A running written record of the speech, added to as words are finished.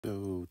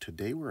So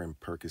today we're in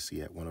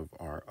Perkasie at one of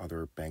our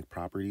other bank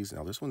properties.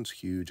 Now this one's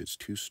huge. It's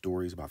 2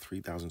 stories, about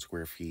 3,000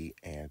 square feet,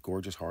 and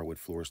gorgeous hardwood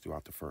floors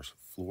throughout the first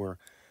floor.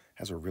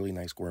 Has a really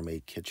nice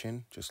gourmet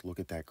kitchen. Just look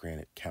at that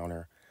granite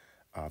counter.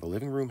 The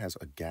living room has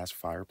a gas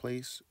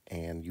fireplace,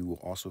 and you will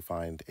also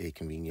find a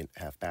convenient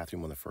half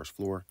bathroom on the first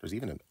floor. There's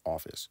even an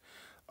office.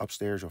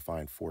 Upstairs, you'll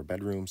find 4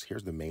 bedrooms.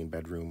 Here's the main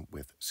bedroom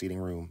with seating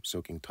room,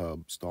 soaking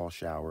tub, stall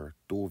shower,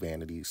 dual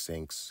vanities,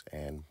 sinks,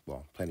 and,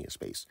 well, plenty of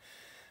space.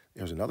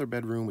 There's another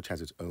bedroom which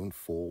has its own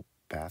full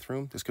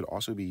bathroom. This could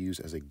also be used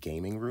as a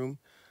gaming room.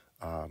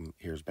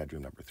 Here's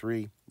bedroom number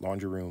 3,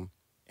 laundry room,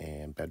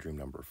 and bedroom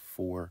number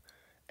 4.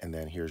 And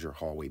then here's your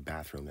hallway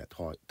bathroom that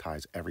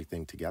ties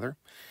everything together.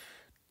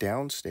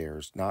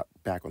 Downstairs, not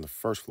back on the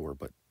first floor,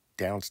 but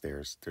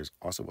downstairs, there's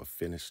also a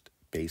finished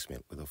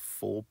basement with a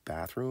full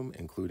bathroom,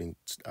 including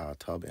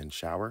tub and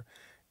shower.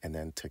 And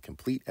then to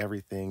complete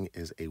everything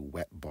is a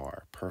wet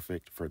bar,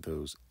 perfect for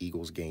those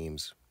Eagles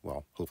games.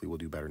 Well, hopefully we'll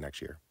do better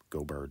next year.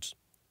 Go Birds.